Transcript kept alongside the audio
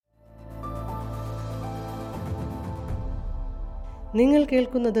നിങ്ങൾ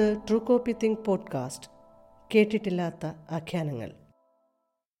കേൾക്കുന്നത് true copy think podcast. കേട്ടിട്ടില്ലാത്ത ആഖ്യാനങ്ങൾ.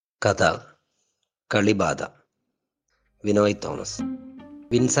 കഥ കളിബാധ. വിനോയ് തോമസ്.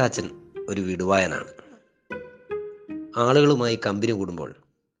 വിൻസാച്ചൻ ഒരു വിടുവായനാണ്. ആളുകളുമായി കമ്പനി കൂടുമ്പോൾ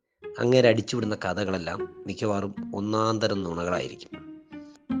അങ്ങേരെ അടിച്ചുവിടുന്ന കഥകളെല്ലാം മിക്കവാറും ഒന്നാന്തരം നുണകളായിരിക്കും.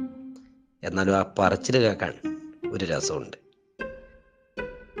 എന്നാലും ആ പറച്ചിൽ കേൾക്കാൻ ഒരു രസമുണ്ട്.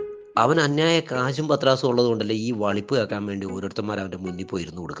 അവൻ അന്യായ കാശും പത്രാസും ഉള്ളത് കൊണ്ടല്ലേ ഈ വളിപ്പ് കേൾക്കാൻ വേണ്ടി ഓരോരുത്തന്മാർ അവൻ്റെ മുന്നിൽ പോയി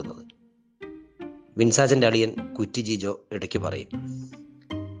ഇരുന്ന് കൊടുക്കുന്നത്. വിൻസാച്ചൻ്റെ അളിയൻ കുറ്റി ജീജോ ഇടയ്ക്ക് പറയും.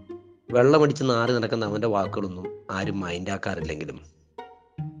 വെള്ളമടിച്ച് നാറി നടക്കുന്ന അവൻ്റെ വാക്കുകളൊന്നും ആരും മൈൻഡാക്കാറില്ലെങ്കിലും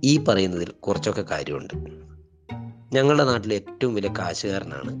ഈ പറയുന്നതിൽ കുറച്ചൊക്കെ കാര്യമുണ്ട്. ഞങ്ങളുടെ നാട്ടിലെ ഏറ്റവും വലിയ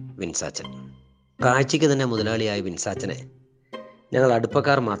കാശുകാരനാണ് വിൻസാച്ചൻ. കാഴ്ചയ്ക്ക് തന്നെ മുതലാളിയായ വിൻസാച്ചനെ ഞങ്ങൾ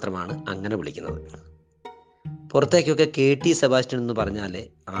അടുപ്പക്കാർ മാത്രമാണ് അങ്ങനെ വിളിക്കുന്നത്. പുറത്തേക്കൊക്കെ KT സെബാസ്റ്റ്യൻ എന്ന് പറഞ്ഞാലേ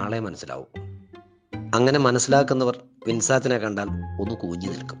ആളെ മനസ്സിലാവും. അങ്ങനെ മനസ്സിലാക്കുന്നവർ വിൻസാച്ചനെ കണ്ടാൽ ഒന്ന് കൂഞ്ഞി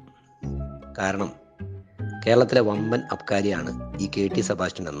നിൽക്കും. കാരണം കേരളത്തിലെ വമ്പൻ അബ്കാരിയാണ് ഈ KT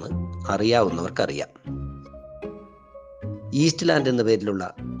സെബാസ്റ്റ്യൻ എന്ന് അറിയാവുന്നവർക്കറിയാം. ഈസ്റ്റ് ലാൻഡ് എന്ന പേരിലുള്ള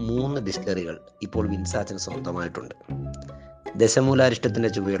 3 ഡിസ്റ്റിലറികൾ ഇപ്പോൾ വിൻസാച്ചന് സ്വന്തമായിട്ടുണ്ട്.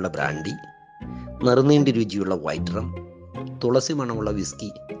 ദശമൂലാരിഷ്ടത്തിൻ്റെ ചുവയുള്ള ബ്രാൻഡി, നറുനീണ്ടി രുചിയുള്ള വൈറ്റ് റം, തുളസി മണമുള്ള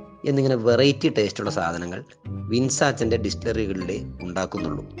വിസ്കി എന്നിങ്ങനെ വെറൈറ്റി ടേസ്റ്റുള്ള സാധനങ്ങൾ വിൻസാച്ചൻ്റെ ഡിസ്റ്റിലറികളിലേ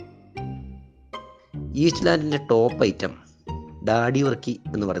ഉണ്ടാക്കുന്നുള്ളൂ. ഈസ്റ്റ് ലാൻഡിൻ്റെ ടോപ്പ് ഐറ്റം ഡാഡി വർക്കി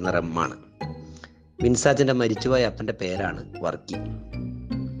എന്ന് പറയുന്ന റമ്മാണ്. വിൻസാച്ചൻ്റെ മരിച്ചുപോയ അപ്പൻ്റെ പേരാണ് വർക്കി.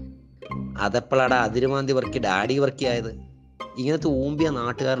 അതെപ്പോഴാണ് അതിരുമാന്തി വർക്കി ഡാഡി വർക്കി ആയത്? ഇങ്ങനത്തെ ഊമ്പിയ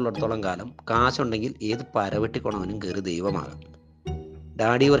നാട്ടുകാരിടത്തോളം കാലം കാശുണ്ടെങ്കിൽ ഏത് പരവെട്ടിക്കൊണവനും കയറി ദൈവമാകാം.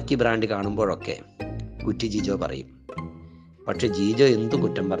 ഡാഡി വർക്കി ബ്രാൻഡ് കാണുമ്പോഴൊക്കെ കുറ്റി ജീജോ പറയും. പക്ഷെ ജീജോ എന്തു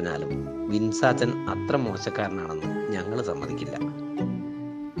കുറ്റം പറഞ്ഞാലും വിൻസാച്ചൻ അത്ര മോശക്കാരനാണെന്ന് ഞങ്ങൾ സമ്മതിക്കില്ല.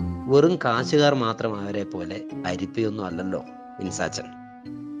 വെറും കാശുകാർ മാത്രമായവരെ പോലെ അരിപ്പയൊന്നും അല്ലല്ലോ വിൻസാച്ചൻ.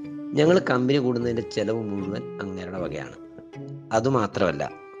 ഞങ്ങൾ കമ്പനി കൂടുന്നതിൻ്റെ ചെലവ് മുഴുവൻ അങ്ങേരുടെ വകയാണ്. അതുമാത്രമല്ല,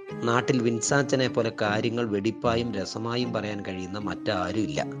 നാട്ടിൽ വിൻസാച്ചനെ പോലെ കാര്യങ്ങൾ വെടിപ്പായും രസമായും പറയാൻ കഴിയുന്ന മറ്റാരും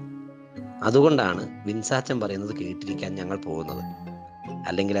ഇല്ല. അതുകൊണ്ടാണ് വിൻസാച്ചൻ പറയുന്നത് കേട്ടിരിക്കാൻ ഞങ്ങൾ പോകുന്നത്.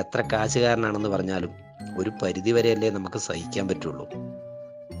 അല്ലെങ്കിൽ എത്ര കാശുകാരനാണെന്ന് പറഞ്ഞാലും ഒരു പരിധിവരെയല്ലേ നമുക്ക് സഹിക്കാൻ പറ്റുള്ളൂ.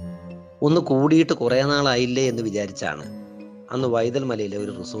 ഒന്ന് കൂടിയിട്ട് കുറേ നാളായില്ലേ എന്ന് വിചാരിച്ചാണ് അന്ന് വൈതൽ മലയിലെ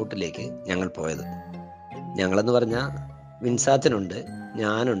ഒരു റിസോർട്ടിലേക്ക് ഞങ്ങൾ പോയത്. ഞങ്ങളെന്ന് പറഞ്ഞാൽ വിൻസാച്ചനുണ്ട്,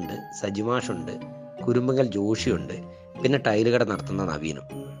 ഞാനുണ്ട്, സജിമാഷുണ്ട്, കുരുമ്പങ്കൽ ജോഷിയുണ്ട്, പിന്നെ ടൈല് കട നടത്തുന്ന നവീനും.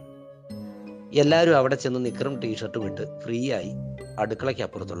 എല്ലാവരും അവിടെ ചെന്ന് നിക്കറും ടീഷർട്ടും ഇട്ട് ഫ്രീ ആയി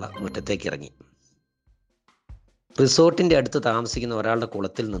അടുക്കളയ്ക്കപ്പുറത്തുള്ള മുറ്റത്തേക്ക് ഇറങ്ങി. റിസോർട്ടിൻ്റെ അടുത്ത് താമസിക്കുന്ന ഒരാളുടെ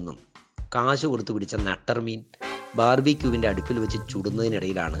കുളത്തിൽ നിന്നും കാശ് കൊടുത്തു പിടിച്ച നട്ടർ മീൻ ബാർബിക്യൂവിൻ്റെ അടുപ്പിൽ വെച്ച്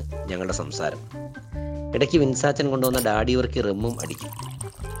ചുടുന്നതിനിടയിലാണ് ഞങ്ങളുടെ സംസാരം. ഇടയ്ക്ക് വിൻസാച്ചൻ കൊണ്ടുവന്ന ഡാഡി വർക്കി റമ്മും അടിക്കും.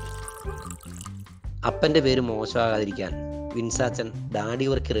 അപ്പൻ്റെ പേര് മോശമാകാതിരിക്കാൻ വിൻസാച്ചൻ ഡാഡി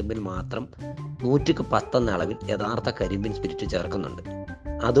വർക്കി റമ്മിൽ മാത്രം 100% എന്ന അളവിൽ യഥാർത്ഥ കരിമ്പിൻ സ്പിരിറ്റ് ചേർക്കുന്നുണ്ട്.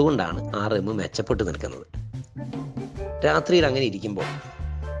 അതുകൊണ്ടാണ് ആ റമ്മ് മെച്ചപ്പെട്ട് നിൽക്കുന്നത്. രാത്രിയിൽ അങ്ങനെ ഇരിക്കുമ്പോൾ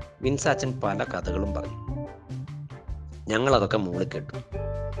വിൻസാച്ചൻ പല കഥകളും പറഞ്ഞു. ഞങ്ങളതൊക്കെ മൂളിക്കേട്ടു.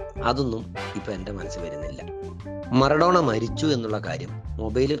 അതൊന്നും ഇപ്പം എൻ്റെ മനസ്സിൽ വരുന്നില്ല. മറഡോണ മരിച്ചു എന്നുള്ള കാര്യം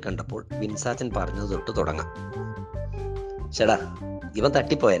മൊബൈലിൽ കണ്ടപ്പോൾ വിൻസാച്ചൻ പറഞ്ഞത് തൊട്ട് തുടങ്ങാം. ചേടാ, ഇവൻ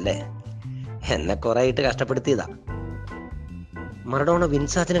തട്ടിപ്പോയല്ലേ, എന്നെ കുറെ ആയിട്ട് കഷ്ടപ്പെടുത്തിയതാ. മറഡോണ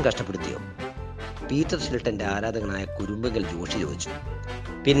വിൻസാച്ചനും കഷ്ടപ്പെടുത്തിയോ? പീറ്റർ ഷിൽട്ടൻ്റെ ആരാധകനായ കുരുമ്പങ്കൽ ജോഷി ചോദിച്ചു.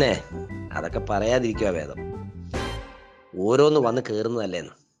 പിന്നെ അതൊക്കെ പറയാതിരിക്കുക ഭേദം. ഓരോന്ന് വന്ന്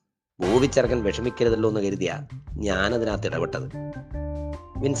കയറുന്നതല്ലേന്ന്. ബോബിച്ചെറുക്കൻ വിഷമിക്കരുതല്ലോ എന്ന് കരുതിയാ ഞാനതിനകത്ത് ഇടപെട്ടത്.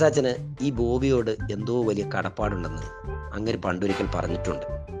 വിൻസാച്ചന് ഈ ബോബിയോട് എന്തോ വലിയ കടപ്പാടുണ്ടെന്ന് അങ്ങനെ പണ്ടൊരിക്കൽ പറഞ്ഞിട്ടുണ്ട്.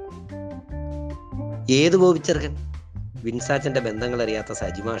 ഏത് ബോബിച്ചെറുക്കൻ? വിൻസാച്ചന്റെ ബന്ധങ്ങൾ അറിയാത്ത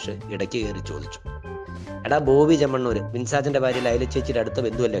സജിമാഷ് ഇടയ്ക്ക് കയറി ചോദിച്ചു. എടാ, ബോബി ചെമ്മണ്ണൂര്, വിൻസാച്ചന്റെ ഭാര്യ ലൈല ചേച്ചിയുടെ അടുത്ത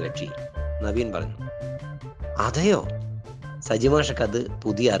ബന്ധുവല്ലേ കക്ഷി? നവീൻ പറഞ്ഞു. അതെയോ? സജിമാഷക്ക് അത്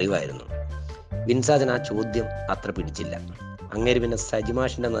പുതിയ അറിവായിരുന്നു. വിൻസാച്ചൻ ആ ചോദ്യം അത്ര പിടിച്ചില്ല. അങ്ങേര് പിന്നെ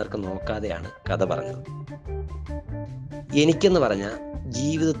സജിമാഷിന്റെ നേർക്ക് നോക്കാതെയാണ് കഥ പറഞ്ഞത്. എനിക്കെന്ന് പറഞ്ഞാൽ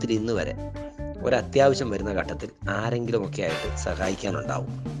ജീവിതത്തിൽ ഇന്ന് വരെ ഒരത്യാവശ്യം വരുന്ന ഘട്ടത്തിൽ ആരെങ്കിലുമൊക്കെ ആയിട്ട്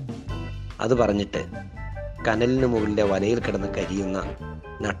സഹായിക്കാനുണ്ടാവും. അത് പറഞ്ഞിട്ട് കനലിന് മുകളിലെ വലയിൽ കിടന്ന് കരിയുന്ന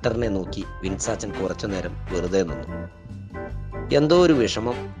നട്ടറിനെ നോക്കി വിൻസാച്ചൻ കുറച്ചു നേരം വെറുതെ നിന്നു. എന്തോ ഒരു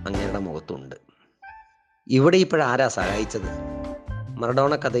വിഷമം അങ്ങയുടെ മുഖത്തുണ്ട്. ഇവിടെ ഇപ്പോഴാരാ സഹായിച്ചത്?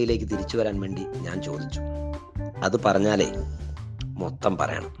 മറഡോണ കഥയിലേക്ക് തിരിച്ചു വരാൻ വേണ്ടി ഞാൻ ചോദിച്ചു. അത് പറഞ്ഞാലേ മൊത്തം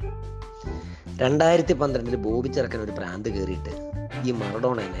പറയണം. 2012 ബോബി ചെറുക്കൻ ഒരു പ്രാന്ത് കയറിയിട്ട് ഈ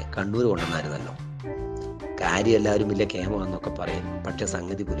മറഡോണനെ കണ്ണൂർ കൊണ്ടുവന്നായിരുന്നല്ലോ. കാര്യം എല്ലാവരും വലിയ കേമമെന്നൊക്കെ പറയും, പക്ഷെ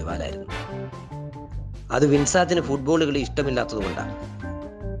സംഗതി പുലിവാലായിരുന്നു. അത് വിൻസാച്ചന് ഫുട്ബോൾ കളി ഇഷ്ടമില്ലാത്തത് കൊണ്ടാണ്,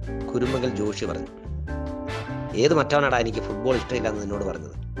 കുരുമ്പങ്കൽ ജോഷി പറഞ്ഞു. ഏത് മറ്റവനാടാ എനിക്ക് ഫുട്ബോൾ ഇഷ്ടമില്ല എന്ന് നിന്നോട്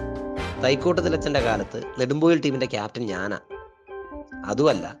പറഞ്ഞത്? തൈക്കൂട്ടത്തിലച്ഛൻ്റെ കാലത്ത് നെടുമ്പോയിൽ ടീമിൻ്റെ ക്യാപ്റ്റൻ ഞാനാ.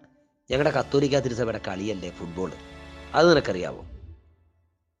 അതുമല്ല, ഞങ്ങളുടെ കത്തോലിക്ക തിരുസഭയുടെ കളിയല്ലേ ഫുട്ബോൾ, അത് നിനക്കറിയാവോ?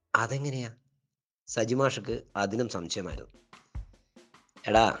 അതെങ്ങനെയാ? സജിമാഷക്ക് അതിനും സംശയമായിരുന്നു.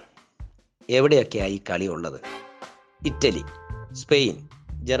 എടാ, എവിടെയൊക്കെയാ ഈ കളി ഉള്ളത്? ഇറ്റലി, സ്പെയിൻ,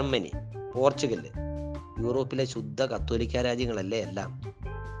 ജർമ്മനി, പോർച്ചുഗൽ, യൂറോപ്പിലെ ശുദ്ധ കത്തോലിക്ക രാജ്യങ്ങളല്ലേ എല്ലാം.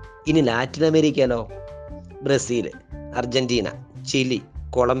 ഇനി ലാറ്റിൻ അമേരിക്കയിലോ? ബ്രസീൽ, അർജന്റീന, ചിലി,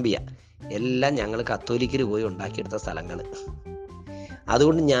 കൊളംബിയ എല്ലാം ഞങ്ങൾ കത്തോലിക്കർ പോയി ഉണ്ടാക്കിയെടുത്ത സ്ഥലങ്ങൾ.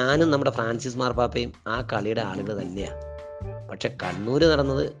 അതുകൊണ്ട് ഞാനും നമ്മുടെ ഫ്രാൻസിസ് മാർപ്പാപ്പയും ആ കളിയുടെ ആളുകൾ തന്നെയാണ്. പക്ഷെ കണ്ണൂർ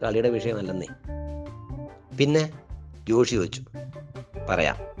നടന്നത് കളിയുടെ വിഷയമല്ലെന്നേ. പിന്നെ ജോഷി ചോദിച്ചു.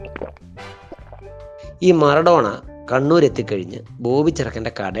 പറയാം. ഈ മറഡോണ കണ്ണൂർ എത്തിക്കഴിഞ്ഞ് ബോബി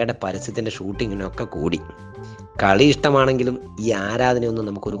ചെറുക്കൻ്റെ കടയുടെ പരസ്യത്തിൻ്റെ ഷൂട്ടിങ്ങിനൊക്കെ കൂടി. കളി ഇഷ്ടമാണെങ്കിലും ഈ ആരാധനയൊന്നും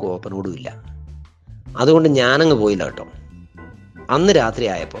നമുക്കൊരു കോപ്പനോടും ഇല്ല. അതുകൊണ്ട് ഞാനങ്ങ് പോയില്ല കേട്ടോ. അന്ന് രാത്രി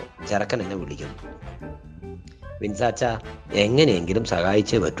ആയപ്പോൾ ചെറുക്കൻ എന്നെ വിളിക്കുന്നു. വിൻസാച്ച, എങ്ങനെയെങ്കിലും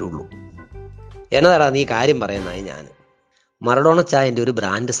സഹായിച്ചേ പറ്റുള്ളൂ. എന്നതാടാ നീ കാര്യം പറയുന്നതായി? ഞാൻ മറഡോണ ചായൻ്റെ ഒരു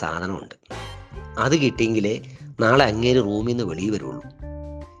ബ്രാൻഡ് സാധനമുണ്ട്. അത് കിട്ടിയെങ്കിലേ നാളെ അങ്ങേര് റൂമിൽ നിന്ന് വെളിയിൽ വരുള്ളൂ.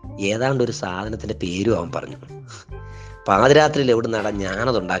 ഏതാണ്ട് ഒരു സാധനത്തിൻ്റെ പേരും അവൻ പറഞ്ഞു. പാതിരാത്രിയിൽ എവിടെ നടാ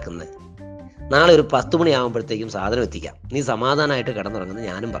ഞാനത് ഉണ്ടാക്കുന്നത്? നാളെ ഒരു 10 മണിയാകുമ്പോഴത്തേക്കും സാധനം എത്തിക്കാം, നീ സമാധാനമായിട്ട് കിടന്നുറങ്ങുന്നത്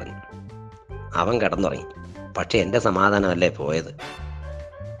ഞാനും പറഞ്ഞു. അവൻ കിടന്നുറങ്ങി. പക്ഷെ എൻ്റെ സമാധാനമല്ലേ പോയത്.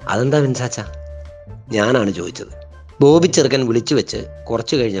 അതെന്താ വിൻസാച്ച? ഞാനാണ് ചോദിച്ചത്. ബോബി ചെറുക്കൻ വിളിച്ചു വെച്ച്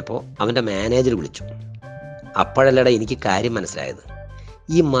കുറച്ച് കഴിഞ്ഞപ്പോൾ അവൻ്റെ മാനേജർ വിളിച്ചു. അപ്പോഴല്ലടാ എനിക്ക് കാര്യം മനസ്സിലായത്.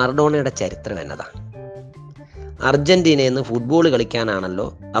 ഈ മറഡോണയുടെ ചരിത്രം എന്നതാ. അർജന്റീനയിൽ നിന്ന് ഫുട്ബോൾ കളിക്കാനാണല്ലോ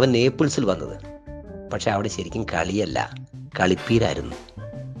അവൻ നേപ്പിൾസിൽ വന്നത്. പക്ഷെ അവിടെ ശരിക്കും കളിയല്ല, കളിപ്പീരായിരുന്നു.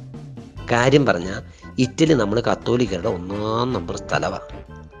 കാര്യം പറഞ്ഞാൽ ഇറ്റലി നമ്മൾ കത്തോലിക്കരുടെ 1 നമ്പർ സ്ഥലമാണ്.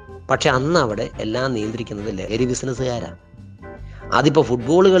 പക്ഷെ അന്ന് അവിടെ എല്ലാം നിയന്ത്രിക്കുന്നത് ലഹരി ബിസിനസ്സുകാരാണ്. അതിപ്പോൾ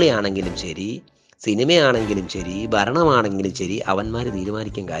ഫുട്ബോൾ കളിയാണെങ്കിലും ശരി, സിനിമയാണെങ്കിലും ശരി, ഭരണമാണെങ്കിലും ശരി, അവന്മാർ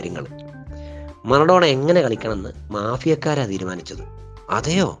തീരുമാനിക്കും കാര്യങ്ങൾ. മറഡോണ എങ്ങനെ കളിക്കണമെന്ന് മാഫിയക്കാരാ തീരുമാനിച്ചത്.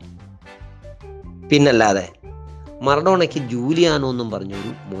 അതെയോ? പിന്നല്ലാതെ. മറഡോണയ്ക്ക് ജൂലിയാനോ എന്നും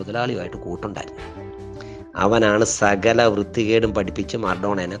പറഞ്ഞൊരു മുതലാളിയുമായിട്ട് കൂട്ടുണ്ടായിരുന്നു. അവനാണ് സകല വൃത്തികേടും പഠിപ്പിച്ച്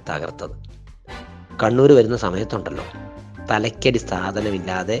മറഡോണനെ തകർത്തത്. കണ്ണൂർ വരുന്ന സമയത്തുണ്ടല്ലോ, തലയ്ക്കടി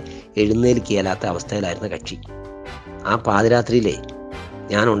സാധനമില്ലാതെ എഴുന്നേൽക്കിയല്ലാത്ത അവസ്ഥയിലായിരുന്ന കക്ഷി. ആ പാതിരാത്രിയിലേ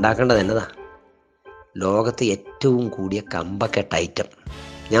ഞാൻ ഉണ്ടാക്കേണ്ടത് എന്നതാ? ലോകത്തെ ഏറ്റവും കൂടിയ കമ്പക്കെട്ട ഐറ്റം.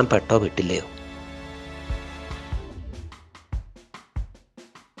 ഞാൻ പെട്ടോ പെട്ടില്ലയോ?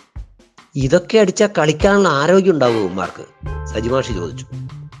 ഇതൊക്കെ അടിച്ചാൽ കളിക്കാനുള്ള ആരോഗ്യം ഉണ്ടാവുമോ ഉമ്മാർക്ക്? സജിമാഷി ചോദിച്ചു.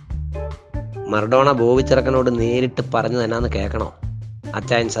 മറഡോണ ബോബി ചെറുക്കനോട് നേരിട്ട് പറഞ്ഞു തന്നാന്ന് കേൾക്കണോ?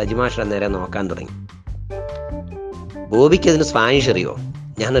 അച്ചായൻ സജിമാഷിന്റെ നേരെ നോക്കാൻ തുടങ്ങി. ബോബിക്ക് അതിന് സ്പാനിഷ് അറിയോ?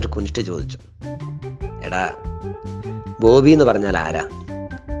 ഞാനൊരു കുനിഷ്ട് ചോദിച്ചു. എടാ, ബോബി എന്ന് പറഞ്ഞാൽ ആരാ?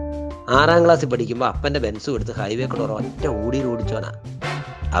 6ാം ക്ലാസ്സിൽ പഠിക്കുമ്പോൾ അപ്പൻ്റെ ബെൻസും എടുത്ത് ഹൈവേ കൂടെ ഒറ്റ ഓടിച്ചോനാ.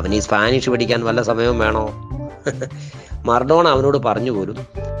 അവന് ഈ സ്പാനിഷ് പഠിക്കാൻ വല്ല സമയവും വേണോ? മറഡോണ അവനോട് പറഞ്ഞു പോലും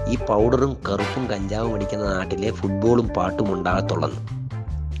ഈ പൗഡറും കറുപ്പും കഞ്ചാവും അടിക്കുന്ന നാട്ടിലെ ഫുട്ബോളും പാട്ടും ഉണ്ടാകത്തുള്ളെന്ന്.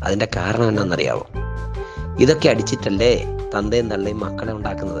 അതിൻ്റെ കാരണം എന്നാണെന്നറിയാവോ? ഇതൊക്കെ അടിച്ചിട്ടല്ലേ തന്തയും തള്ളയും മക്കളെ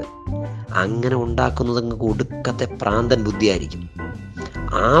ഉണ്ടാക്കുന്നത്. അങ്ങനെ ഉണ്ടാക്കുന്നതങ്ങ് ഒടുക്കത്തെ പ്രാന്തൻ ബുദ്ധിയായിരിക്കും.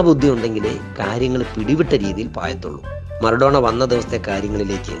 ആ ബുദ്ധി ഉണ്ടെങ്കിലേ കാര്യങ്ങൾ പിടിവിട്ട രീതിയിൽ പായത്തുള്ളൂ. മറഡോണ വന്ന ദിവസത്തെ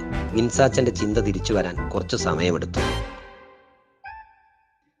കാര്യങ്ങളിലേക്ക് വിൻസാച്ചന്റെ ചിന്ത തിരിച്ചു വരാൻ കുറച്ച് സമയമെടുത്തു.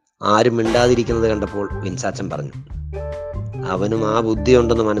 ആരും മിണ്ടാതിരിക്കുന്നത് കണ്ടപ്പോൾ വിൻസാച്ചൻ പറഞ്ഞു, അവനും ആ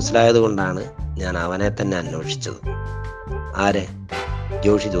ബുദ്ധിയുണ്ടെന്ന് മനസ്സിലായത് കൊണ്ടാണ് ഞാൻ അവനെ തന്നെ അന്വേഷിച്ചത്. ആരെ?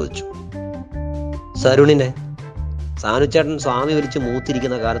 ജോഷി ചോദിച്ചു. സരുണിനെ. സാനുച്ചേട്ടൻ സ്വാമി വലിച്ച്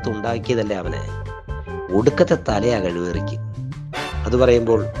മൂത്തിരിക്കുന്ന കാലത്ത് ഉണ്ടാക്കിയതല്ലേ അവനെ. ഒടുക്കത്തെ തലയാ കഴിവേറിക്ക്. അത്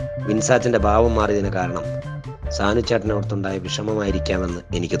പറയുമ്പോൾ വിൻസാച്ചന്റെ ഭാവം മാറിയതിന് കാരണം സാനുച്ചേട്ടനോടത്തുണ്ടായ വിഷമമായിരിക്കാമെന്ന്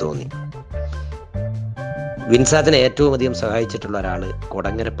എനിക്ക് തോന്നി. വിൻസാച്ചനെ ഏറ്റവും അധികം സഹായിച്ചിട്ടുള്ള ഒരാള്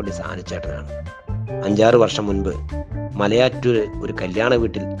കൊടങ്ങരപ്പള്ളി സാനുച്ചേട്ടനാണ്. 5-6 വർഷം മുൻപ് മലയാറ്റൂര് ഒരു കല്യാണ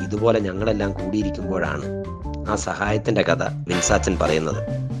വീട്ടിൽ ഇതുപോലെ ഞങ്ങളെല്ലാം കൂടിയിരിക്കുമ്പോഴാണ് ആ സഹായത്തിന്റെ കഥ വിൻസാച്ചൻ പറയുന്നത്.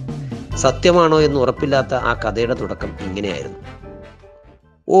 സത്യമാണോ എന്ന് ഉറപ്പില്ലാത്ത ആ കഥയുടെ തുടക്കം ഇങ്ങനെയായിരുന്നു.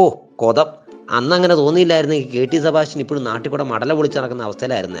 ഓ കൊതം, അന്നങ്ങനെ തോന്നിയില്ലായിരുന്നെങ്കിൽ KT സെബാസ്റ്റ്യൻ ഇപ്പോഴും നാട്ടിൽ കൂടെ മടല പൊളിച്ച് നടക്കുന്ന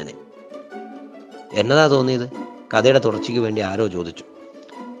അവസ്ഥയിലായിരുന്നേനെ. എന്നതാ തോന്നിയത്? കഥയുടെ തുടർച്ചയ്ക്ക് വേണ്ടി ആരോ ചോദിച്ചു.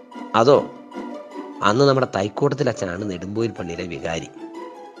 അതോ, അന്ന് നമ്മുടെ തൈക്കോട്ടത്തിൽ അച്ഛനാണ് നെടുമ്പോയിൽ പള്ളിയിലെ വികാരി.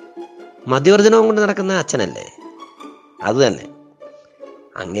 മദ്യവർജനവും കൊണ്ട് നടക്കുന്ന അച്ഛനല്ലേ? അത് തന്നെ.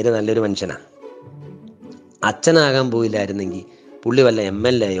 അങ്ങേര് നല്ലൊരു മനുഷ്യനാ. അച്ഛനാകാൻ പോയില്ലായിരുന്നെങ്കിൽ പുള്ളി വല്ല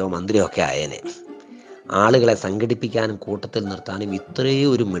MLA-യോ മന്ത്രിയോ ഒക്കെ ആയേനെ. ആളുകളെ സംഘടിപ്പിക്കാനും കൂട്ടത്തിൽ നിർത്താനും ഇത്രയും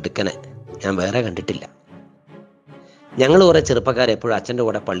ഒരു മിടുക്കനെ ഞാൻ വേറെ കണ്ടിട്ടില്ല. ഞങ്ങൾ കുറേ ചെറുപ്പക്കാരെപ്പോഴും അച്ഛൻ്റെ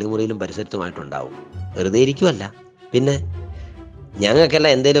കൂടെ പള്ളിമുറിയിലും പരിസരത്തുമായിട്ടുണ്ടാവും. വെറുതെ ഇരിക്കുമല്ല, പിന്നെ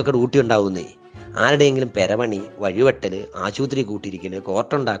ഞങ്ങൾക്കെല്ലാം എന്തെങ്കിലുമൊക്കെ ഡ്യൂട്ടി ഉണ്ടാവുന്നേ. ആരുടെയെങ്കിലും പെരപണി, വഴിവെട്ടൽ, ആശുപത്രി കൂട്ടിയിരിക്കൽ,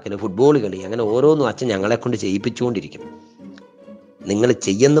 കോർട്ടുണ്ടാക്കൽ, ഫുട്ബോൾ കളി, അങ്ങനെ ഓരോന്നും അച്ഛൻ ഞങ്ങളെ കൊണ്ട് ചെയ്യിപ്പിച്ചുകൊണ്ടിരിക്കും. നിങ്ങൾ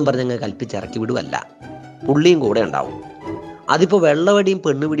ചെയ്യെന്നും പറഞ്ഞ് ഞങ്ങൾ കൽപ്പിച്ചിറക്കി വിടുവല്ല, പുള്ളിയും കൂടെ ഉണ്ടാവും. അതിപ്പോൾ വെള്ളവടിയും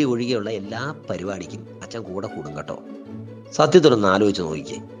പെണ്ണുപിടി ഒഴികെയുള്ള എല്ലാ പരിപാടിക്കും അച്ഛൻ കൂടെ കൂടും കേട്ടോ. സത്യത്തിലൊന്ന് ആലോചിച്ച്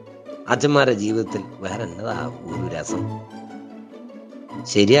നോക്കിക്കേ, അച്ഛന്മാരുടെ ജീവിതത്തിൽ വേറെ എന്നതാ ഒരു രസം.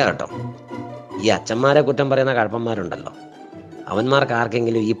 ശരിയാ കേട്ടോ. ഈ അച്ഛന്മാരെ കുറ്റം പറയുന്ന കഴപ്പന്മാരുണ്ടല്ലോ, അവന്മാർക്ക്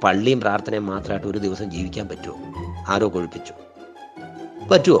ആർക്കെങ്കിലും ഈ പള്ളിയും പ്രാർത്ഥനയും മാത്രമായിട്ട് ഒരു ദിവസം ജീവിക്കാൻ പറ്റുമോ? ആരോ കൊഴിപ്പിച്ചു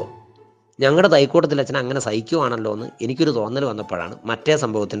പറ്റുമോ? ഞങ്ങളുടെ തൈക്കൂട്ടത്തിൽ അച്ഛൻ അങ്ങനെ സഹിക്കുവാണല്ലോ എന്ന് എനിക്കൊരു തോന്നൽ വന്നപ്പോഴാണ് മറ്റേ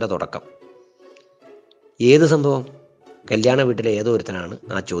സംഭവത്തിൻ്റെ തുടക്കം. ഏത് സംഭവം? കല്യാണ വീട്ടിലെ ഏതോ ഒരുത്തനാണ്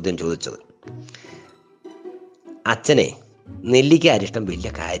ആ ചോദ്യം ചോദിച്ചത്. അച്ഛനെ നെല്ലിക്ക അരിഷ്ടം വലിയ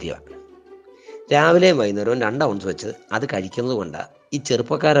കാര്യമാണ്. രാവിലെയും വൈകുന്നേരവും 2 ഔൺസ് വെച്ച് അത് കഴിക്കുന്നത് കൊണ്ടാണ് ഈ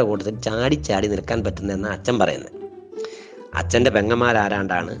ചെറുപ്പക്കാരുടെ കൂട്ടത്തിൽ ചാടി ചാടി നിൽക്കാൻ പറ്റുന്നതെന്ന് അച്ഛൻ പറയുന്നത്. അച്ഛൻ്റെ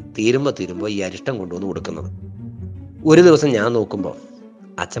പെങ്ങന്മാരാരാണ്ടാണ് തീരുമ്പോൾ ഈ അരിഷ്ടം കൊണ്ടുവന്ന് കൊടുക്കുന്നത്. ഒരു ദിവസം ഞാൻ നോക്കുമ്പോൾ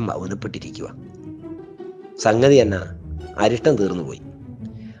അച്ഛൻ മൗനപ്പെട്ടിരിക്കുക. സംഗതി എന്നാ, അരിഷ്ടം തീർന്നു പോയി.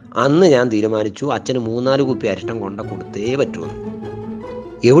 അന്ന് ഞാൻ തീരുമാനിച്ചു അച്ഛന് 3-4 കുപ്പി അരിഷ്ടം കൊണ്ട കൊടുത്തേ പറ്റുമെന്ന്.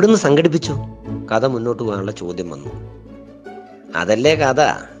 എവിടുന്ന് സംഘടിപ്പിച്ചു? കഥ മുന്നോട്ട് പോകാനുള്ള ചോദ്യം വന്നു. അതല്ലേ കഥ.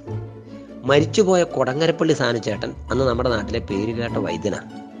 മരിച്ചുപോയ കൊടങ്ങരപ്പള്ളി സാനുചേട്ടൻ അന്ന് നമ്മുടെ നാട്ടിലെ പേരുകേട്ട വൈദ്യനാ.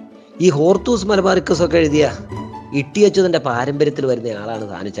 ഈ ഹോർത്തൂസ് മലബാറിക്കസ് ഒക്കെ എഴുതിയ ഇട്ടിയച്ചതിൻ്റെ പാരമ്പര്യത്തിൽ വരുന്ന ആളാണ്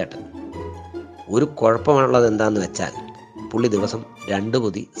സാനുചേട്ടൻ. ഒരു കുഴപ്പമുള്ളത് എന്താന്ന് വെച്ചാൽ പുള്ളി ദിവസം 2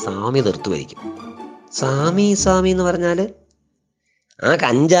 പൊതി സാമി തീർത്തു വരിക്കും. സാമി എന്ന് പറഞ്ഞാൽ ആ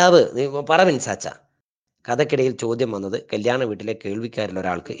കഞ്ചാവ് പറ മിൻസാച്ച. കഥക്കിടയിൽ ചോദ്യം വന്നത് കല്യാണ വീട്ടിലെ കേൾവിക്കാരിൽ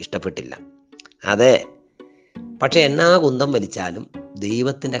ഒരാൾക്ക് ഇഷ്ടപ്പെട്ടില്ല. അതെ, പക്ഷെ എന്നാ കുന്തം വലിച്ചാലും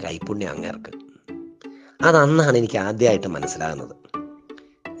ദൈവത്തിൻ്റെ കൈപ്പുണ്യം അങ്ങേർക്ക്. അതന്നാണ് എനിക്ക് ആദ്യമായിട്ട് മനസ്സിലാകുന്നത്.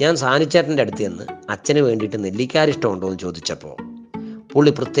 ഞാൻ സാനുചേട്ടൻ്റെ അടുത്ത് ചെന്ന് അച്ഛന് വേണ്ടിയിട്ട് നെല്ലിക്കാരിഷ്ടം ഉണ്ടോ എന്ന് ചോദിച്ചപ്പോൾ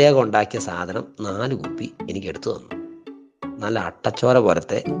പുള്ളി പ്രത്യേകം ഉണ്ടാക്കിയ സാധനം 4 കുപ്പി എനിക്ക് എടുത്തു തന്നു. നല്ല അട്ടച്ചോര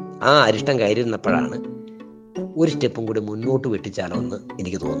പോലത്തെ ആ അരിഷ്ടം കയറിയിരുന്നപ്പോഴാണ് ഒരു സ്റ്റെപ്പും കൂടി മുന്നോട്ട് വെട്ടിച്ചാലോ എന്ന്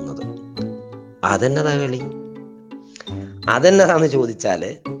എനിക്ക് തോന്നുന്നത്. അതെന്നതാ കളി? അതെന്നതാന്ന് ചോദിച്ചാൽ,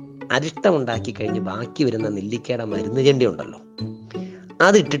 അരിഷ്ടം ഉണ്ടാക്കി കഴിഞ്ഞ് ബാക്കി വരുന്ന നെല്ലിക്കയുടെ മരുന്ന് ചെണ്ടി ഉണ്ടല്ലോ,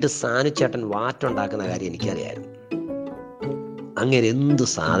 അതിട്ടിട്ട് സാനുചേട്ടൻ വാറ്റുണ്ടാക്കുന്ന കാര്യം എനിക്കറിയായിരുന്നു. അങ്ങനെ എന്തു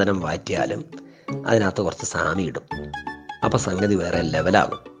സാധനം വാറ്റിയാലും അതിനകത്ത് കുറച്ച് സാമി ഇടും. അപ്പം സംഗതി വേറെ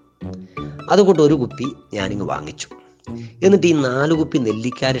ലെവലാകും. അതുകൊണ്ട് 1 കുപ്പി ഞാനിങ്ങ് വാങ്ങിച്ചു. എന്നിട്ട് ഈ 4 കുപ്പി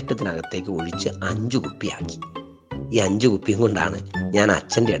നെല്ലിക്കാരിഷ്ടത്തിനകത്തേക്ക് ഒഴിച്ച് 5 കുപ്പിയാക്കി. ഈ 5 കുപ്പിയും കൊണ്ടാണ് ഞാൻ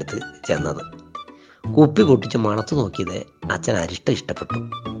അച്ഛൻ്റെ അടുത്ത് ചെന്നത്. കുപ്പി പൊട്ടിച്ച് മണത്ത് നോക്കിയത് അച്ഛൻ അരിഷ്ടം ഇഷ്ടപ്പെട്ടു.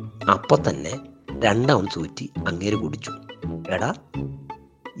 അപ്പോൾ തന്നെ 2 ഔൺസ് ഊറ്റി അങ്ങേര് കുടിച്ചു. എടാ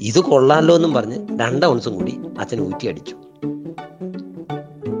ഇത് കൊള്ളാമല്ലോ എന്നും പറഞ്ഞ് 2 ഔൺസും കൂടി അച്ഛൻ ഊറ്റി അടിച്ചു.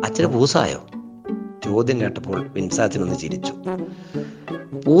 അച്ഛന് പൂസായോ? ചോദ്യം കേട്ടപ്പോൾ വിൻസാച്ചനൊന്ന് ചിരിച്ചു.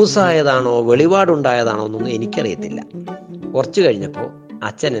 പൂസായതാണോ വെളിപാടുണ്ടായതാണോ എന്നൊന്നും എനിക്കറിയത്തില്ല. കുറച്ച് കഴിഞ്ഞപ്പോൾ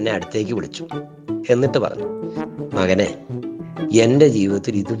അച്ഛൻ എന്നെ അടുത്തേക്ക് വിളിച്ചു. എന്നിട്ട് പറഞ്ഞു, മകനെ, എൻ്റെ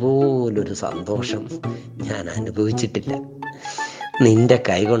ജീവിതത്തിൽ ഇതുപോലൊരു സന്തോഷം ഞാൻ അനുഭവിച്ചിട്ടില്ല. നിന്റെ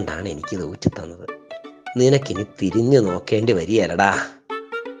കൈ കൊണ്ടാണ് എനിക്കിത് ഊറ്റി തന്നത്. നിനക്കിനി തിരിഞ്ഞു നോക്കേണ്ടി വരികയല്ലടാ.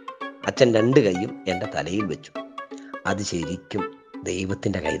 അച്ഛൻ 2 കൈയും എൻ്റെ തലയിൽ വെച്ചു. അത് ശരിക്കും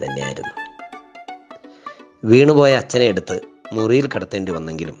ദൈവത്തിൻ്റെ കൈ തന്നെയായിരുന്നു. വീണുപോയ അച്ഛനെ എടുത്ത് മുറിയിൽ കിടത്തേണ്ടി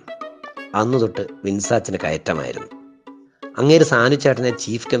വന്നെങ്കിലും അന്നു തൊട്ട് വിൻസാച്ചന് കയറ്റമായിരുന്നു. അങ്ങേര് സാനുചേട്ടനെ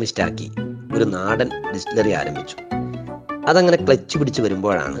ചീഫ് കെമിസ്റ്റാക്കി ഒരു നാടൻ ഡിസ്റ്റിലറി ആരംഭിച്ചു. അതങ്ങനെ ക്ലച്ച് പിടിച്ച്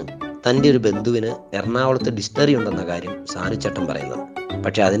വരുമ്പോഴാണ് തൻ്റെ ഒരു ബന്ധുവിന് എറണാകുളത്ത് ഡിസ്റ്റിലറി ഉണ്ടെന്ന കാര്യം സാനുചേട്ടൻ പറയുന്നത്.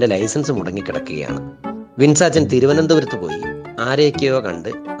 പക്ഷെ അതിൻ്റെ ലൈസൻസ് മുടങ്ങിക്കിടക്കുകയാണ്. വിൻസാച്ചൻ തിരുവനന്തപുരത്ത് പോയി ആരെയൊക്കെയോ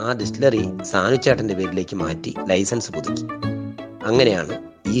കണ്ട് ആ ഡിസ്റ്റിലറി സാനുചേട്ടൻ്റെ പേരിലേക്ക് മാറ്റി ലൈസൻസ് പുതുക്കി. അങ്ങനെയാണ്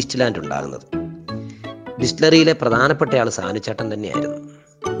ഈസ്റ്റ് ലാൻഡ് ഉണ്ടാകുന്നത്. ഡിസ്റ്റിലറിയിലെ പ്രധാനപ്പെട്ട ആൾ സാനുചേട്ടൻ തന്നെയായിരുന്നു.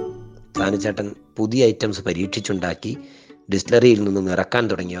 സാനുചേട്ടൻ പുതിയ ഐറ്റംസ് പരീക്ഷിച്ചുണ്ടാക്കി ഡിസ്റ്റിലറിയിൽ നിന്നും ഇറക്കാൻ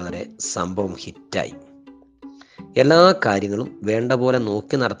തുടങ്ങിയവരെ സംഭവം ഹിറ്റായി. എല്ലാ കാര്യങ്ങളും വേണ്ട പോലെ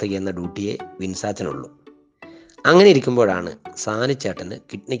നോക്കി നടത്തുക എന്ന ഡ്യൂട്ടിയെ വിൻസാച്ചനുള്ളൂ. അങ്ങനെ ഇരിക്കുമ്പോഴാണ് സാനുചേട്ടന്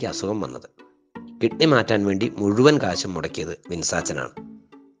കിഡ്നിക്ക് അസുഖം വന്നത്. കിഡ്നി മാറ്റാൻ വേണ്ടി മുഴുവൻ കാശും മുടക്കിയത് വിൻസാച്ചനാണ്.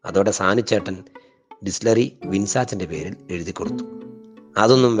 അതോടെ സാനുചേട്ടൻ ഡിസ്റ്റിലറി വിൻസാച്ചൻ്റെ പേരിൽ എഴുതി കൊടുത്തു.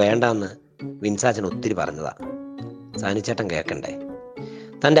 അതൊന്നും വേണ്ടെന്ന് വിൻസാച്ചൻ ഒത്തിരി പറഞ്ഞതാ. സാനുചേട്ടൻ കേൾക്കണ്ടേ?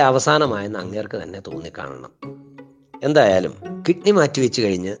 തൻ്റെ അവസാനമായെന്ന് അങ്ങേർക്ക് തന്നെ തോന്നിക്കാണണം. എന്തായാലും കിഡ്നി മാറ്റിവെച്ച്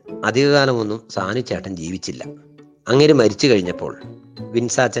കഴിഞ്ഞ് അധികകാലമൊന്നും സാനുചേട്ടൻ ജീവിച്ചില്ല. അങ്ങേര് മരിച്ചു കഴിഞ്ഞപ്പോൾ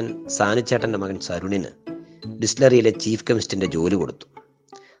വിൻസാച്ചൻ സാനുചേട്ടൻ്റെ മകൻ സരുണിന് ഡിസ്റ്റിലറിയിലെ ചീഫ് കെമിസ്റ്റിൻ്റെ ജോലി കൊടുത്തു.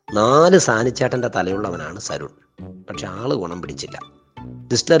 4 സാനുചേട്ടൻ്റെ തലയുള്ളവനാണ് സരുൺ. പക്ഷെ ആള് ഗുണം പിടിച്ചില്ല.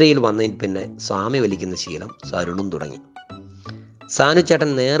 ഡിസ്റ്റിലറിയിൽ വന്നതിന് പിന്നെ സ്വാമി വലിക്കുന്ന ശീലം സരുണും തുടങ്ങി. സാനുച്ചേട്ടൻ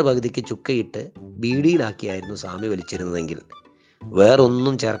നേർപകുതിക്ക് ചുക്കയിട്ട് ബീഡിയിലാക്കിയായിരുന്നു സ്വാമി വലിച്ചിരുന്നതെങ്കിൽ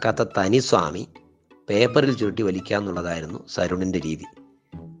വേറൊന്നും ചേർക്കാത്ത തനി സ്വാമി പേപ്പറിൽ ചുരുട്ടി വലിക്കുക എന്നുള്ളതായിരുന്നു സരുണിൻ്റെ രീതി.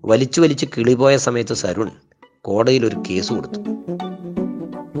 വലിച്ചു കിളിപോയ സമയത്ത് സരുൺ കോടതിയിൽ ഒരു കേസ് കൊടുത്തു.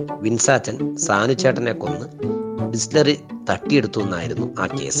 വിൻസാച്ചൻ സാനുച്ചേട്ടനെ കൊന്ന് ഡിസ്റ്റിലറി തട്ടിയെടുത്തു എന്നായിരുന്നു ആ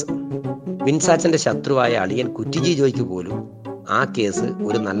കേസ്. വിൻസാച്ചന്റെ ശത്രുവായ അളിയൻ കുറ്റിജി ജോയ്ക്ക് പോലും ആ കേസ്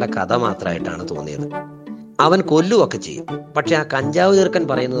ഒരു നല്ല കഥ മാത്രമായിട്ടാണ് തോന്നിയത്. അവൻ കൊല്ലുകയൊക്കെ ചെയ്യും, പക്ഷെ ആ കഞ്ചാവ് ചെറുക്കൻ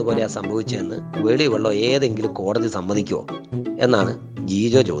പറയുന്നത് പോലെയാ സംഭവിച്ചതെന്ന് വെളിവെള്ളോ ഏതെങ്കിലും കോടതി സമ്മതിക്കുമോ എന്നാണ്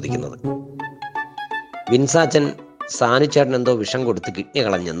ജീജോ ചോദിക്കുന്നത്. വിൻസാച്ചൻ സാനുച്ചേട്ടൻ എന്തോ വിഷം കൊടുത്ത് കിഡ്നി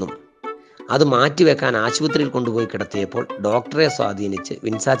കളഞ്ഞെന്നും അത് മാറ്റിവെക്കാൻ ആശുപത്രിയിൽ കൊണ്ടുപോയി കിടത്തിയപ്പോൾ ഡോക്ടറെ സ്വാധീനിച്ച്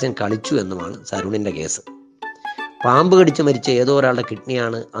വിൻസാച്ചൻ കളിച്ചു എന്നുമാണ് സരുണിന്റെ കേസ്. പാമ്പ് കടിച്ച് മരിച്ച ഏതോ ഒരാളുടെ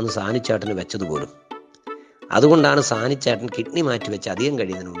കിഡ്നിയാണ് അന്ന് സാനുച്ചേട്ടന് വെച്ചതുപോലും. അതുകൊണ്ടാണ് സാനുച്ചേട്ടൻ കിഡ്നി മാറ്റിവെച്ച് അധികം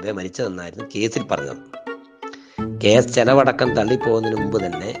കഴിയുന്നതിന് മുമ്പേ മരിച്ചതെന്നായിരുന്നു കേസിൽ പറഞ്ഞത്. കേസ് ചെലവടക്കം തള്ളിപ്പോകുന്നതിന് മുമ്പ്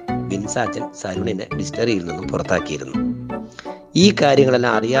തന്നെ വിൻസാച്ചൻ സരുണിനെ ഡിസ്റ്റിലറിയിൽ നിന്നും പുറത്താക്കിയിരുന്നു. ഈ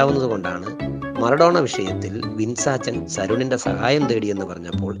കാര്യങ്ങളെല്ലാം അറിയാവുന്നത് കൊണ്ടാണ് മറഡോണ വിഷയത്തിൽ വിൻസാച്ചൻ സരുണിന്റെ സഹായം തേടിയെന്ന്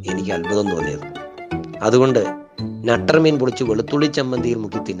പറഞ്ഞപ്പോൾ എനിക്ക് അത്ഭുതം തോന്നിയത്. അതുകൊണ്ട് നട്ടർമീൻ പൊളിച്ച് വെളുത്തുള്ളി ചമ്മന്തിയിൽ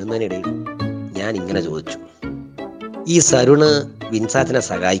മുക്കി തിന്നുന്നതിനിടയിൽ ഞാൻ ഇങ്ങനെ ചോദിച്ചു, ഈ സരുണ് വിൻസാച്ചനെ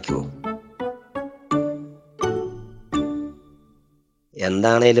സഹായിക്കുമോ?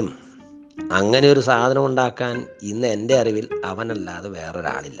 എന്താണേലും അങ്ങനെ ഒരു സാധനം ഉണ്ടാക്കാൻ ഇന്ന് എൻ്റെ അറിവിൽ അവനല്ലാതെ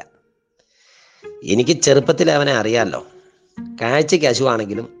വേറൊരാളില്ല. എനിക്ക് ചെറുപ്പത്തിൽ അവനെ അറിയാമല്ലോ. കാഴ്ചയ്ക്ക്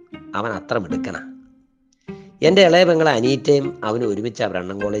അശുവാണെങ്കിലും അവൻ അത്ര മിടുക്കനാ. എൻ്റെ ഇളയ പെങ്ങളെ അനീറ്റയും അവന് ഒരുമിച്ച്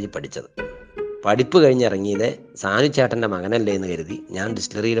ബ്രണ്ണൻ കോളേജിൽ പഠിച്ചത്. പഠിപ്പ് കഴിഞ്ഞിറങ്ങിയത് സാനുച്ചേട്ടൻ്റെ മകനല്ലേ എന്ന് കരുതി ഞാൻ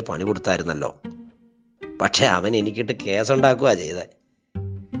ഡിസ്റ്റിലറിയിൽ പണി കൊടുത്തായിരുന്നല്ലോ. പക്ഷെ അവൻ എനിക്കിട്ട് കേസുണ്ടാക്കുക ചെയ്തേ.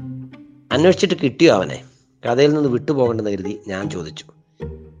 അന്വേഷിച്ചിട്ട് കിട്ടിയോ അവനെ? കഥയിൽ നിന്ന് വിട്ടുപോകണ്ടെന്ന് കരുതി ഞാൻ ചോദിച്ചു.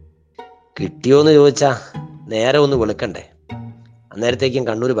 കിട്ടിയോന്ന് ചോദിച്ചാ നേരെ ഒന്ന് വെളുക്കണ്ടേ. അന്നേരത്തേക്കും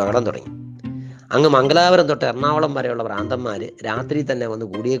കണ്ണൂർ ബഹളം തുടങ്ങി. അങ്ങ് മംഗലാപുരം തൊട്ട് എറണാകുളം വരെയുള്ള ഭ്രാന്തന്മാര് രാത്രി തന്നെ വന്ന്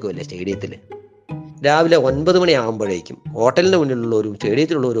കൂടിയേക്കുമല്ലേ സ്റ്റേഡിയത്തിൽ. രാവിലെ 9 മണിയാകുമ്പോഴേക്കും ഹോട്ടലിന് മുന്നിലുള്ളവരും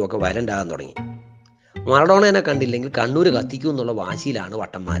സ്റ്റേഡിയത്തിലുള്ളവരും ഒക്കെ വരണ്ടാകാൻ തുടങ്ങി. മറഡോണനെ കണ്ടില്ലെങ്കിൽ കണ്ണൂർ കത്തിക്കും എന്നുള്ള വാശിയിലാണ്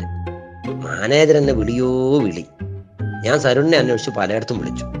വട്ടന്മാര്. മാനേജർ എന്നെ വിളിയോ വിളി. ഞാൻ സരുണിനെ അന്വേഷിച്ച് പലയിടത്തും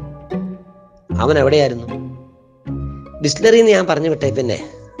വിളിച്ചു. അവൻ എവിടെയായിരുന്നു? ഡിസ്റ്റിലറിന്ന് ഞാൻ പറഞ്ഞു വിട്ടേ പിന്നെ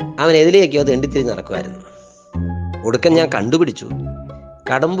അവൻ എതിലേക്കോ തെണ്ടിത്തിരിഞ്ഞ് നടക്കുമായിരുന്നു. ഒടുക്കം ഞാൻ കണ്ടുപിടിച്ചു.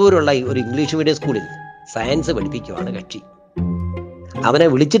 കടമ്പൂരുള്ള ഒരു ഇംഗ്ലീഷ് മീഡിയം സ്കൂളിൽ സയൻസ് പഠിപ്പിക്കുവാണ് കക്ഷി. അവനെ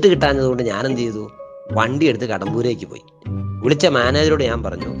വിളിച്ചിട്ട് കിട്ടാഞ്ഞതുകൊണ്ട് ഞാൻ എന്ത് ചെയ്തു? വണ്ടി എടുത്ത് കടമ്പൂരേക്ക് പോയി. വിളിച്ച മാനേജരോട് ഞാൻ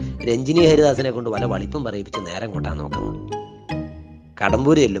പറഞ്ഞു, രഞ്ജിനി ഹരിദാസിനെ കൊണ്ട് വല്ല വളിപ്പും പറയിപ്പിച്ച് നേരം കൊട്ടാൻ നോക്കുന്നു.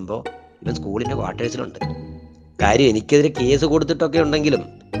 കടമ്പൂര് ചെല്ലുമ്പോൾ ഇവൻ സ്കൂളിന്റെ ക്വാർട്ടേഴ്സിലുണ്ട്. കാര്യം എനിക്കെതിരെ കേസ് കൊടുത്തിട്ടൊക്കെ ഉണ്ടെങ്കിലും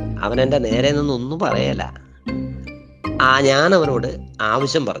അവൻ എൻ്റെ നേരെ നിന്നൊന്നും പറയല. ഞാൻ അവനോട്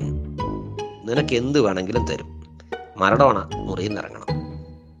ആവശ്യം പറഞ്ഞു, നിനക്ക് എന്ത് വേണമെങ്കിലും തരും, മറഡോണ മുറിയിൽ നിന്ന് ഇറങ്ങണം.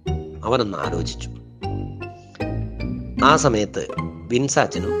 അവനൊന്ന് ആലോചിച്ചു. ആ സമയത്ത്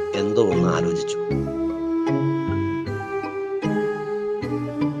വിൻസാച്ചനും എന്തോ ഒന്ന് ആലോചിച്ചു.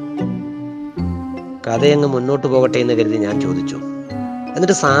 കഥയങ്ങ് മുന്നോട്ട് പോകട്ടെ എന്ന് കരുതി ഞാൻ ചോദിച്ചു,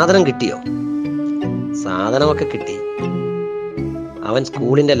 എന്നിട്ട് സാധനം കിട്ടിയോ? സാധനമൊക്കെ കിട്ടി. അവൻ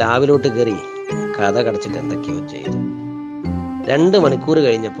സ്കൂളിന്റെ ലാബിലോട്ട് കയറി കഥ കടച്ചിട്ട് എന്തൊക്കെയോ ചെയ്തു. 2 മണിക്കൂർ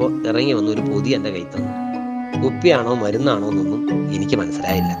കഴിഞ്ഞപ്പോൾ ഇറങ്ങി വന്ന് ഒരു പൊതി എൻ്റെ കൈ തന്നു. കുപ്പിയാണോ മരുന്നാണോ എന്നൊന്നും എനിക്ക്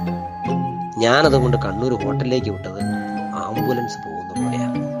മനസ്സിലായില്ല. ഞാനതുകൊണ്ട് കണ്ണൂർ ഹോട്ടലിലേക്ക് വിട്ടത് ആംബുലൻസ് പോകുന്ന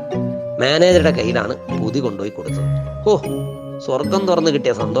പോലെയാണ്. മാനേജറുടെ കയ്യിലാണ് പൊതി കൊണ്ടുപോയി കൊടുത്തത്. ഓ, സ്വർഗം തുറന്ന്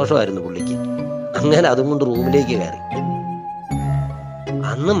കിട്ടിയ സന്തോഷമായിരുന്നു പുള്ളിക്ക്. അങ്ങനെ അതും കൊണ്ട് റൂമിലേക്ക് കയറി.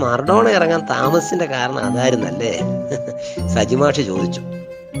 അന്ന് മറഡോണ ഇറങ്ങാൻ താമസിന്റെ കാരണം അതായിരുന്നല്ലേ? സജിമാഷ് ചോദിച്ചു.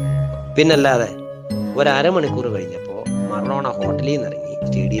 പിന്നല്ലാതെ. 1/2 മണിക്കൂർ കഴിഞ്ഞപ്പോൾ മറഡോണ ഹോട്ടലിൽ നിന്ന് ഇറങ്ങി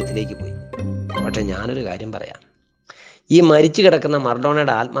സ്റ്റേഡിയത്തിലേക്ക് പോയി. പക്ഷെ ഞാനൊരു കാര്യം പറയാം. ഈ മരിച്ചു കിടക്കുന്ന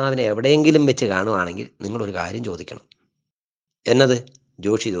മറഡോണയുടെ ആത്മാവിനെ എവിടെയെങ്കിലും വെച്ച് കാണുവാണെങ്കിൽ നിങ്ങളൊരു കാര്യം ചോദിക്കണം. എന്നത്?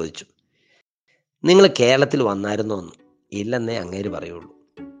 ജോഷി ചോദിച്ചു. നിങ്ങൾ കേരളത്തിൽ വന്നായിരുന്നോ എന്ന്? ഇല്ലെന്നേ അങ്ങേര് പറയുള്ളൂ.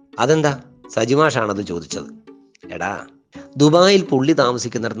 അതെന്താ? സജിമാഷാണത് ചോദിച്ചത്. എടാ, ദുബായിൽ പുള്ളി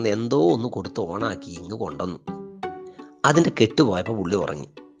താമസിക്കുന്നിടത്ത് എന്തോ ഒന്ന് കൊടുത്ത് ഓണാക്കി ഇങ്ങ് കൊണ്ടുവന്നു. അതിൻ്റെ കെട്ടുപോയപ്പോൾ പുള്ളി ഉറങ്ങി.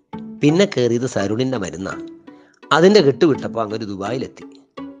 പിന്നെ കയറിയത് സരുണിൻ്റെ മരുന്നാണ്. അതിൻ്റെ കെട്ട് വിട്ടപ്പോൾ അങ്ങ് ദുബായിലെത്തി.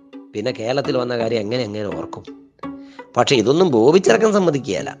 പിന്നെ കേരളത്തിൽ വന്ന കാര്യം എങ്ങനെ ഓർക്കും? പക്ഷെ ഇതൊന്നും ബോബിച്ചിറക്കാൻ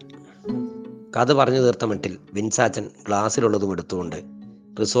സമ്മതിക്കുകയല്ല. കഥ പറഞ്ഞു തീർത്ത മട്ടിൽ വിൻസാച്ചൻ ഗ്ലാസ്സിലുള്ളതും എടുത്തുകൊണ്ട്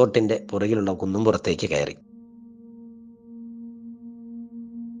റിസോർട്ടിന്റെ പുറകിലുള്ള കുന്നുംപുറത്തേക്ക് കയറി.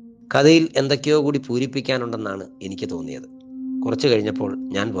 കഥയിൽ എന്തൊക്കെയോ കൂടി പൂരിപ്പിക്കാനുണ്ടെന്നാണ് എനിക്ക് തോന്നിയത്. കുറച്ചു കഴിഞ്ഞപ്പോൾ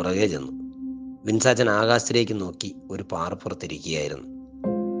ഞാൻ പുറകെ ചെന്നു. വിൻസാച്ചൻ ആകാശത്തിലേക്ക് നോക്കി ഒരു പാറപ്പുറത്തിരിക്കുകയായിരുന്നു.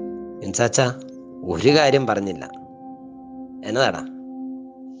 വിൻസാച്ച, ഒരു കാര്യം പറഞ്ഞില്ല. എന്നതാടാ?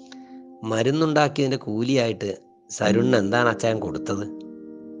 മരുന്നുണ്ടാക്കിയതിൻ്റെ കൂലിയായിട്ട് സരുണിന് എന്താണ് അച്ചായൻ കൊടുത്തത്?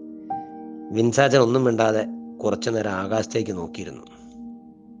 വിൻസാച്ചൻ ഒന്നും മിണ്ടാതെ കുറച്ചു നേരം ആകാശത്തേക്ക് നോക്കിയിരുന്നു.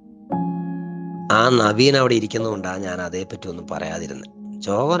 ആ നവീൻ അവിടെ ഇരിക്കുന്നതുകൊണ്ടാണ് ഞാൻ അതേപ്പറ്റി ഒന്നും പറയാതിരുന്നത്.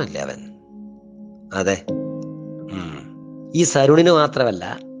 ചോകനല്ലേ അവൻ? അതെ. ഈ സരുണിന് മാത്രമല്ല,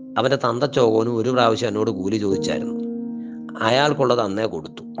 അവൻ്റെ തന്ത ചോകോനും ഒരു പ്രാവശ്യം എന്നോട് കൂലി ചോദിച്ചായിരുന്നു. അയാൾക്കുള്ളത് അന്നേ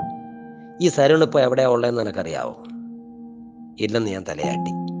കൊടുത്തു. ഈ സരുൺ ഇപ്പോൾ എവിടെയാ ഉള്ളതെന്ന് നിനക്കറിയാവോ? ഇല്ലെന്ന് ഞാൻ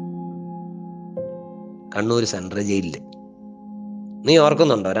തലയാട്ടി. കണ്ണൂർ സെൻട്രൽ ജയിലിൽ. നീ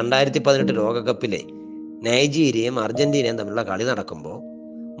ഓർക്കുന്നുണ്ടോ, 2018 ലോകകപ്പിലെ നൈജീരിയയും അർജന്റീനയും തമ്മിലുള്ള കളി നടക്കുമ്പോൾ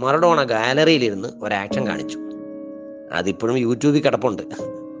മറഡോണ ഗാലറിയിലിരുന്ന് ഒരാക്ഷൻ കാണിച്ചു. അതിപ്പോഴും യൂട്യൂബിൽ കിടപ്പുണ്ട്.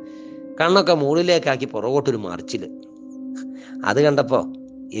 കണ്ണൊക്കെ മുകളിലേക്കാക്കി പുറകോട്ടൊരു മറിച്ചിൽ. അത് കണ്ടപ്പോൾ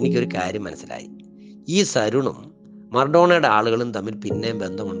എനിക്കൊരു കാര്യം മനസ്സിലായി. ഈ സരുണും മറഡോണയുടെ ആളുകളും തമ്മിൽ പിന്നെയും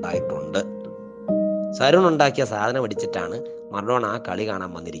ബന്ധമുണ്ടായിട്ടുണ്ട്. സരുൺ ഉണ്ടാക്കിയ സാധനം അടിച്ചിട്ടാണ് മറഡോണ ആ കളി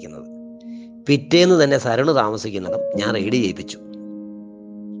കാണാൻ വന്നിരിക്കുന്നത്. പിറ്റേന്ന് തന്നെ സരുണ് താമസിക്കുന്നിടം ഞാൻ റെയ്ഡ് ചെയ്യിപ്പിച്ചു.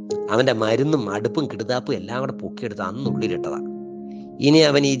 അവൻ്റെ മരുന്നും അടുപ്പും കിടുതാപ്പും എല്ലാം കൂടെ പൊക്കിയെടുത്ത് അന്നുള്ളിലിട്ടതാ. ഇനി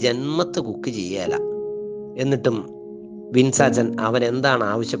അവൻ ഈ ജന്മത്ത് കുക്ക് ചെയ്യല. എന്നിട്ടും വിൻസാച്ചൻ അവൻ എന്താണ്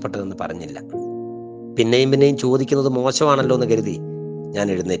ആവശ്യപ്പെട്ടതെന്ന് പറഞ്ഞില്ല. പിന്നെയും ചോദിക്കുന്നത് മോശമാണല്ലോ എന്ന് കരുതി ഞാൻ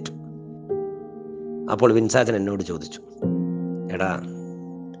എഴുന്നേറ്റു. അപ്പോൾ വിൻസാച്ചൻ എന്നോട് ചോദിച്ചു, എടാ,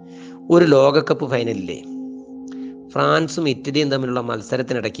 ഒരു ലോകകപ്പ് ഫൈനലിലെ ഫ്രാൻസും ഇറ്റലിയും തമ്മിലുള്ള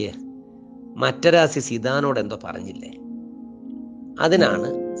മത്സരത്തിനിടയ്ക്ക് മറ്റരാസി സിദാനോട് എന്തോ പറഞ്ഞില്ലേ? അതിനാണ്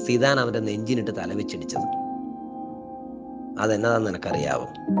സിദാൻ അവന്റെ നെഞ്ചിനിട്ട് തലവെച്ചിടിച്ചത്. അതെന്നതാന്ന് നിനക്കറിയാവോ?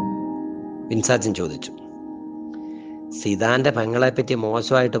 വിൻസാച്ചൻ ചോദിച്ചു. സിദാന്റെ പെങ്ങളെപ്പറ്റി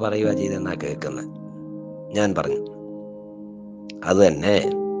മോശമായിട്ട് പറയുക ചെയ്തെന്നാ കേൾക്കുന്നത്, ഞാൻ പറഞ്ഞു. അത് തന്നെ.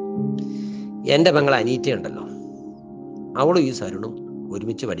 എൻ്റെ പെങ്ങൾ അനീറ്റയുണ്ടല്ലോ, അവളും ഈ സരുണും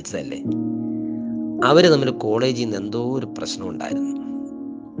ഒരുമിച്ച് പഠിച്ചതല്ലേ. അവര് തമ്മിൽ കോളേജിൽ നിന്ന് എന്തോ ഒരു പ്രശ്നം ഉണ്ടായിരുന്നു.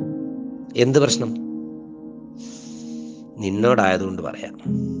 എന്ത് പ്രശ്നം? നിന്നോടായതുകൊണ്ട് പറയാം.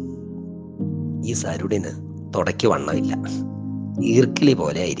 ഈ സരുണിന് തുടയ്ക്ക് വണ്ണമില്ല, ഈർക്കിലി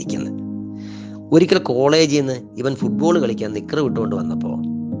പോലെ ആയിരിക്കുന്നത്. ഒരിക്കൽ കോളേജിൽ നിന്ന് ഇവൻ ഫുട്ബോൾ കളിക്കാൻ നിക്കറ് വിട്ടുകൊണ്ട് വന്നപ്പോൾ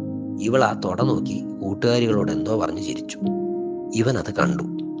ഇവൾ ആ തുട നോക്കി കൂട്ടുകാരികളോട് എന്തോ പറഞ്ഞു ചിരിച്ചു. ഇവൻ അത് കണ്ടു.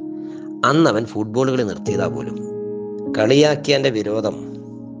 അന്ന് അവൻ ഫുട്ബോൾ കളി നിർത്തിയതാ പോലും. കളിയാക്കിയൻ്റെ വിരോധം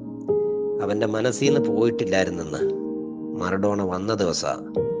അവൻ്റെ മനസ്സിൽ നിന്ന് പോയിട്ടില്ലായിരുന്നെന്ന് മറഡോണ വന്ന ദിവസമാണ്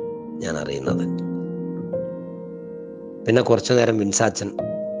ഞാൻ അറിയുന്നത്. പിന്നെ കുറച്ചു നേരം വിൻസാച്ചൻ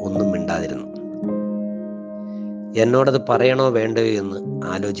ഒന്നും മിണ്ടാതിരുന്നു. എന്നോടത് പറയണോ വേണ്ടയോ എന്ന്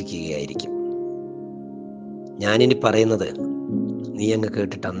ആലോചിക്കുകയായിരിക്കും. ഞാനിനി പറയുന്നത് നീ അങ്ങ്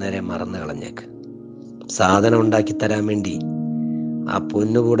കേട്ടിട്ട് അന്നേരം മറന്നു കളഞ്ഞേക്ക്. സാധനം ഉണ്ടാക്കി തരാൻ വേണ്ടി ആ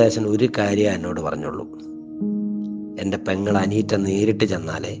പൊന്നുകൂടേശൻ ഒരു കാര്യം എന്നോട് പറഞ്ഞുള്ളൂ. എൻ്റെ പെങ്ങൾ അനീറ്റ നേരിട്ട്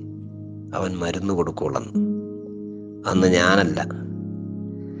ചെന്നാലേ അവൻ മരുന്ന് കൊടുക്കുള്ളെന്ന്. അന്ന് ഞാനല്ല,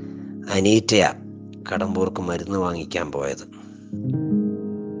 അനീറ്റയാ കടമ്പൂർക്ക് മരുന്ന് വാങ്ങിക്കാൻ പോയത്.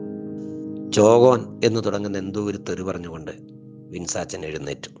 ചോകോൻ എന്ന് തുടങ്ങുന്ന എന്തോ ഒരു തെറി പറഞ്ഞുകൊണ്ട് വിൻസാച്ചൻ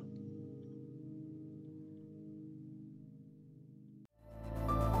എഴുന്നേറ്റു.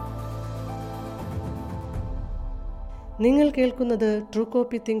 നിങ്ങൾ കേൾക്കുന്നത് ട്രൂ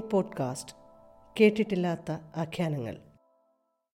കോപ്പി തിങ്ക് പോഡ്കാസ്റ്റ്. കേട്ടിട്ടില്ലാത്ത ആഖ്യാനങ്ങൾ.